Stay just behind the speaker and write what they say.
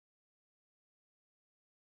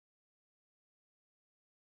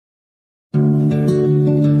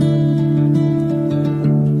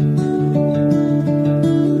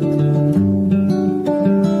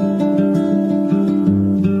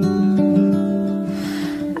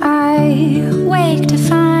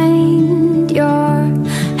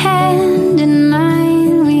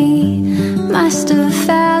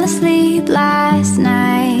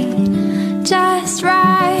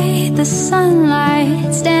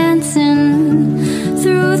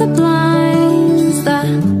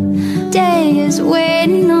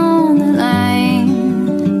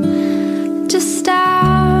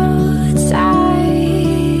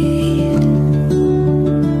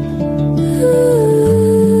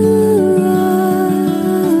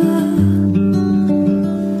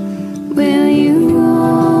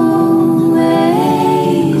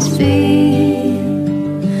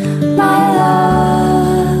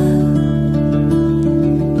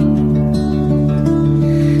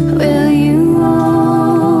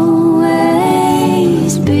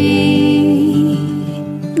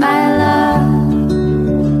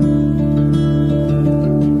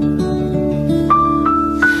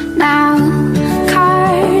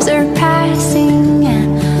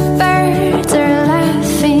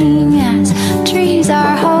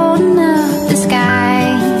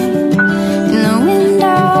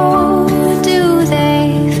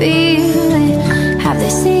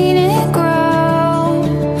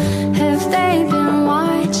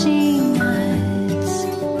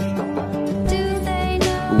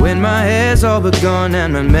when my hair's all but gone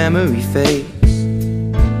and my memory fades,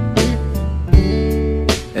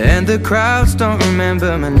 and the crowds don't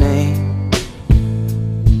remember my name,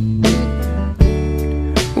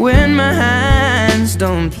 when my hands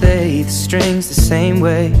don't play the strings the same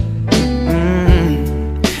way.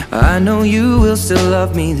 I know you will still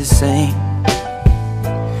love me the same,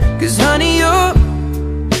 'cause honey, your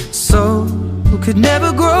soul could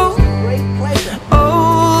never grow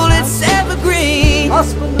old, it's evergreen.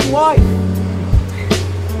 Husband and wife.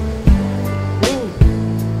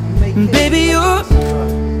 Baby, your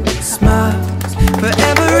smile's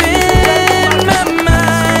forever in my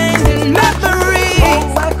mind and memory.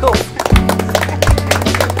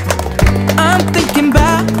 I'm thinking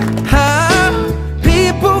about how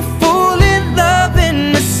people fall in love in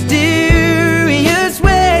mysterious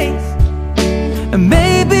ways, and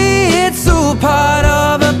maybe it's all part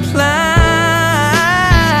of a plan.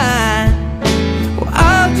 Well,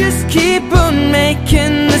 I'll just keep on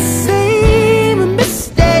making the same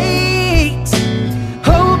mistakes,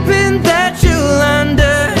 hoping that you'll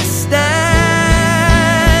understand.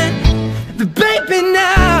 But baby,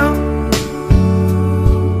 now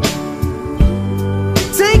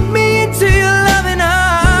take me into your loving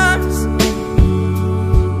arms,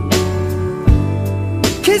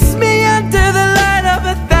 kiss me under